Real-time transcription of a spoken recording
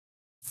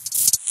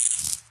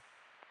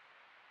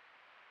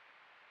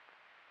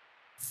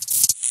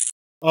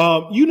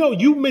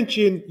You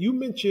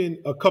mentioned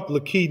a couple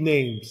of key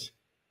names,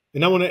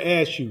 and I want to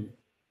ask you,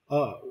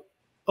 uh,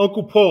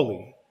 Uncle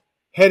Paulie,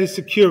 head of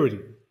security,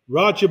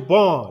 Roger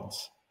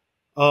Barnes.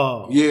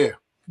 Uh, Yeah,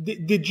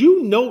 did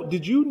you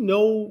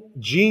know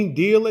Gene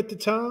Deal at the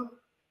time?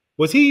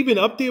 Was he even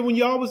up there when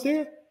y'all was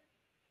there?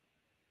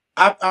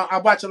 I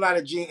watch a lot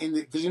of Gene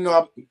because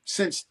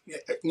since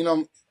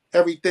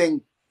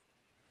everything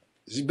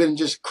has been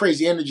just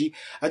crazy energy.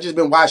 I just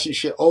been watching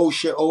shit, old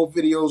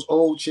videos,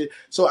 old shit.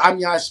 So I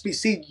mean,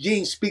 see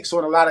Gene speaks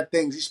on a lot of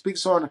things. He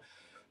speaks on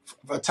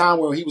a time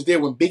where he was there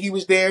when Biggie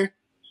was there.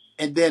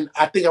 And then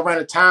I think around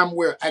the time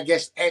where I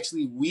guess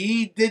actually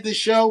we did the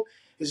show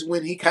is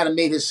when he kind of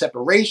made his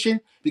separation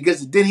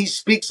because then he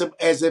speaks of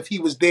as if he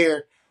was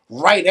there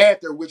right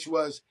after, which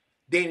was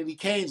Danny Lee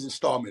Kane's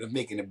installment of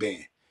making the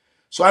band.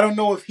 So I don't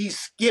know if he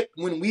skipped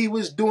when we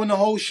was doing the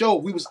whole show.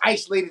 We was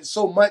isolated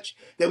so much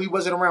that we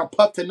wasn't around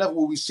Puff enough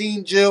where we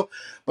seen Jill.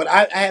 But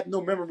I have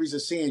no memories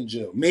of seeing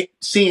Jill,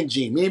 seeing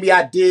Gene. Maybe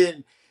I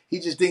did. He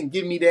just didn't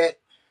give me that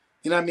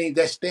that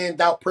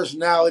standout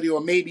personality, or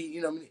maybe,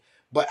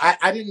 but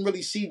I didn't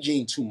really see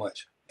Gene too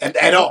much at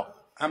I, all.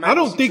 I'm I not gonna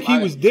don't see think too. he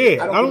was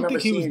there. I I don't don't remember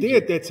think he was seeing there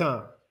at Gene. that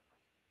time.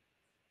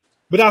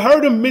 But I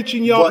heard him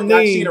mention y'all But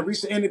I've seen a name.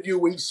 recent interview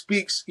where he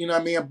speaks,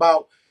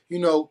 about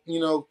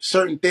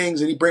certain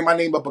things, and he bring my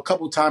name up a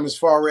couple times as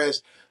far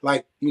as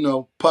like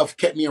Puff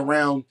kept me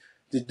around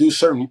to do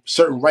certain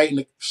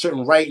writing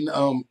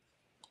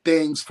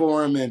things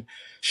for him and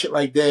shit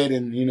like that,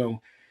 and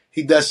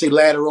he does say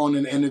later on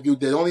in the interview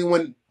that the only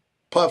one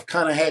Puff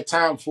kind of had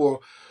time for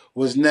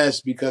was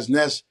Ness because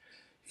Ness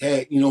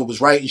had,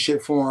 was writing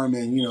shit for him,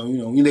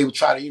 and they would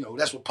try to,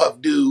 that's what Puff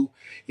do.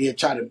 He'd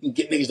try to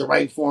get niggas to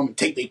write for him and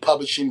take their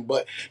publishing.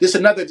 But this is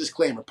another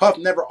disclaimer: Puff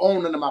never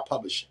owned none of my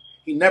publishing.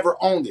 He never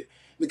owned it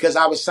because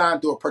I was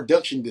signed to a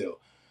production deal.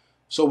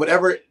 So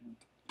whatever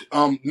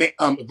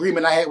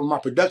agreement I had with my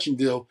production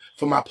deal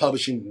for my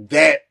publishing,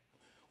 that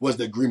was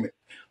the agreement.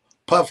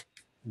 Puff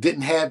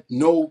didn't have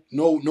no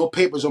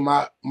papers on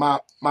my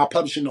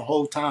publishing the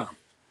whole time.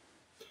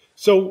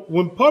 So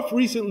when Puff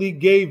recently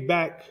gave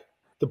back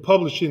the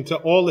publishing to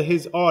all of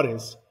his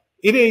artists,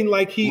 it ain't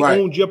like he Right?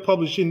 owned your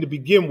publishing to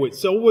begin with.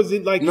 So it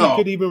wasn't like he No,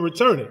 could even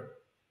return it.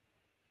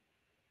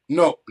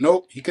 no,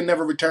 no. He could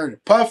never return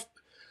it. Puff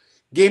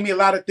gave me a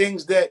lot of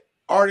things that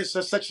artists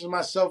such as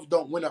myself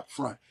don't win up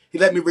front. He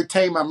let me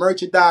retain my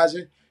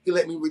merchandising. He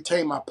let me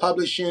retain my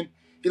publishing.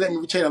 He let me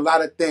retain a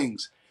lot of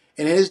things.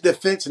 And in his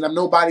defense, and I'm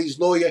nobody's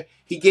lawyer,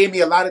 he gave me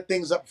a lot of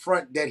things up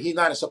front that he's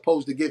not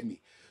supposed to give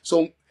me.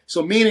 So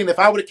meaning if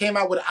I would have came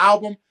out with an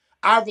album,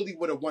 I really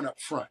would have won up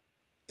front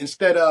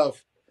instead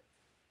of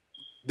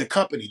the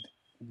company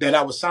that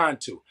I was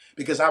signed to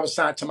because I was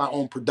signed to my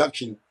own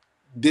production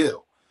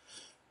deal.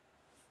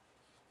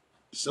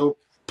 So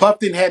Puff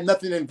didn't have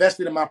nothing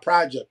invested in my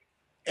project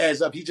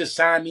as of he just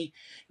signed me,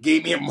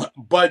 gave me a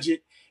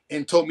budget,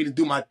 and told me to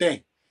do my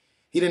thing.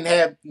 He didn't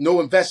have no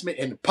investment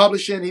in the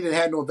publishing. He didn't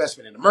have no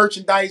investment in the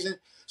merchandising.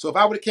 So if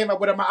I would have came up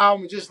with my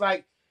album, just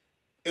like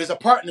it was a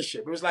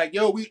partnership. It was like,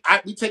 yo, we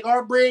take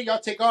our bread, y'all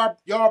take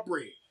y'all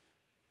bread.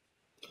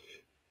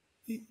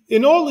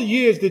 In all the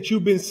years that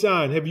you've been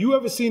signed, have you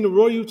ever seen a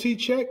royalty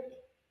check?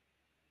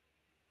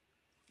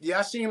 Yeah,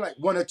 I seen like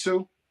one or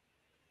two.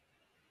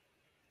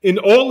 In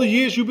all the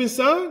years you've been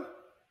signed?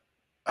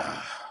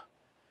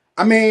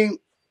 I mean,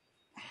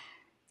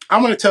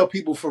 I'm gonna tell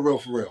people for real,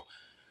 for real.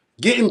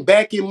 Getting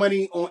back your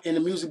money in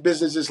the music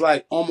business is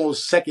like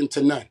almost second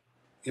to none.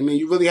 I mean,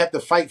 you really have to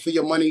fight for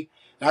your money.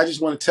 And I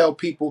just want to tell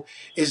people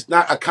it's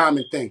not a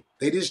common thing.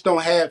 They just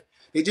don't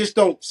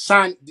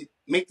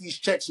make these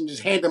checks and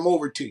just hand them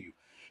over to you.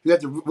 You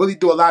have to really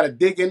do a lot of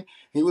digging and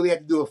you really have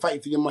to do a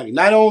fight for your money.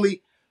 Not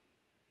only,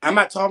 I'm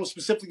not talking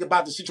specifically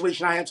about the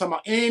situation I am, talking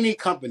about any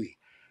company,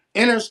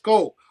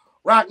 Interscope,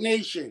 Rock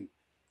Nation,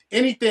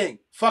 anything,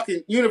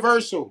 fucking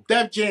Universal,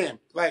 Def Jam.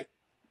 Like,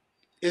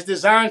 it's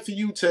designed for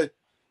you to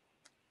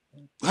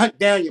hunt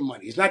down your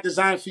money. It's not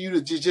designed for you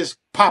to just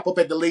pop up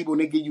at the label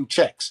and they give you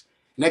checks.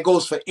 And that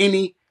goes for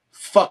any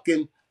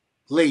fucking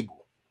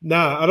label.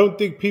 Nah, I don't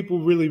think people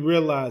really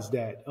realize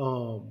that.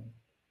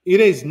 It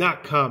is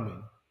not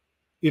common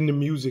in the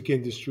music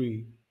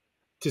industry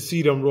to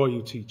see them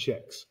royalty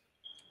checks.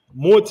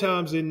 More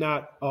times than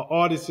not, an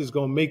artist is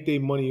gonna make their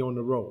money on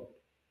the road.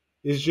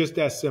 It's just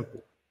that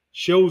simple.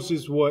 Shows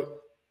is what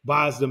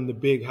buys them the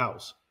big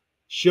house.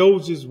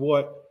 Shows is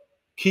what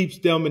keeps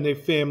them and their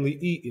family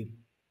eating.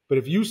 But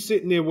if you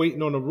sitting there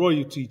waiting on a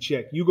royalty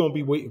check, you're gonna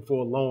be waiting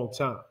for a long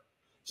time.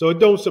 So it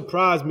don't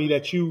surprise me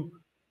that you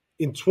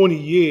in 20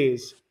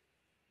 years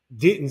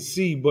didn't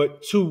see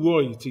but two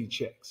royalty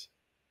checks.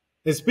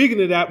 And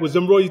speaking of that, was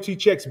them royalty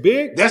checks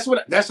big?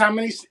 That's how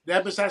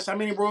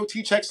many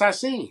royalty checks I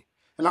seen.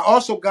 And I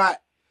also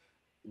got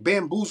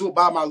bamboozled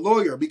by my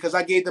lawyer because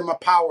I gave them a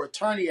power of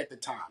attorney at the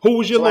time. Who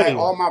was your So I had lawyer?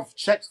 all my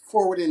checks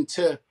forwarded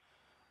to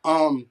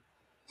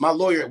my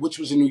lawyer, which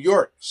was in New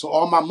York. So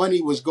all my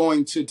money was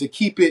going to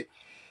keep it.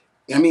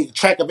 I mean,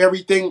 track of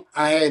everything.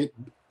 I had.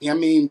 I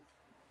mean,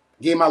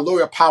 gave my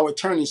lawyer power of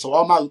attorney. So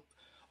all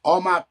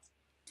my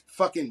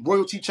fucking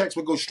royalty checks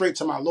would go straight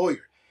to my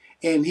lawyer.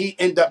 And he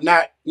ended up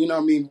not, you know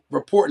what I mean,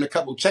 reporting a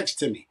couple checks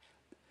to me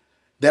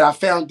that I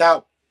found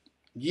out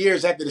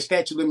years after the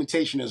statute of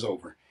limitation is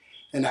over.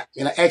 And I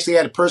actually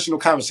had a personal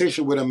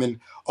conversation with him, and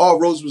all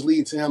roads was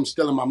leading to him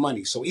stealing my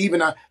money. So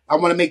even I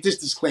want to make this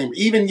disclaimer,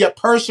 even your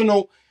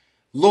personal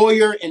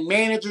lawyer and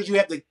managers, you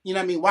have to, you know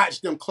what I mean,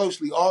 watch them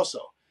closely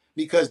also,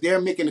 because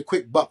they're making a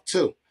quick buck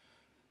too.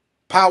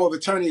 Power of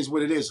attorney is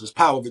what it is. It's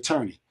power of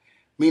attorney.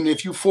 Meaning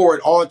if you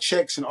forward all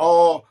checks and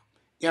all,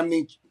 you know what I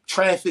mean,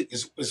 traffic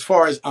as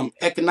far as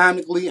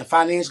economically and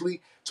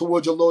financially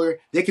towards your lawyer,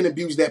 they can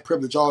abuse that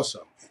privilege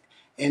also.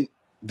 And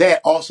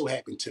that also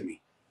happened to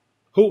me.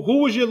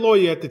 Who was your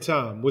lawyer at the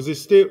time? Was it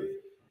still,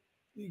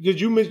 because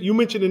you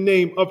mentioned the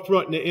name up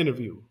front in the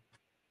interview?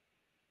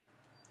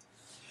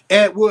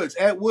 Ed Woods.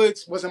 Ed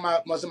Woods wasn't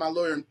my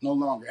lawyer no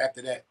longer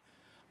after that.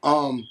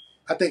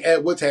 I think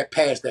Ed Woods had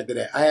passed after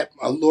that. I had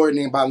a lawyer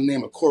named by the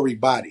name of Corey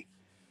Body.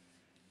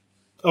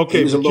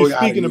 Okay, but you're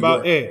speaking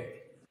about Ed.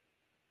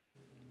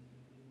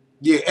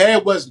 Yeah,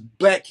 Ed was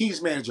Black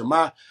Keys manager.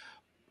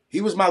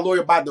 He was my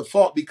lawyer by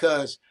default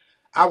because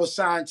I was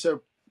signed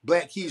to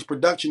Black Keys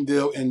production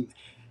deal, and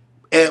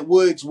Ed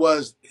Woods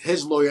was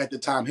his lawyer at the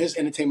time, his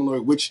entertainment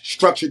lawyer, which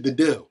structured the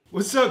deal.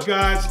 What's up,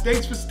 guys?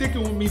 Thanks for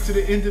sticking with me to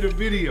the end of the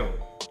video.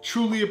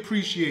 Truly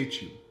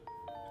appreciate you.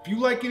 If you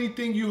like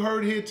anything you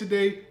heard here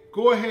today,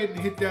 go ahead and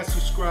hit that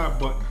subscribe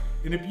button.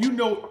 And if you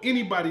know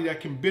anybody that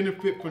can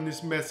benefit from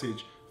this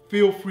message,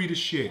 feel free to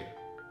share.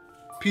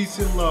 Peace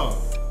and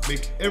love.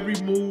 Make every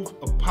move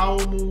a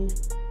power move,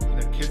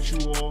 and I'll catch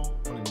you all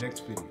on the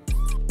next video.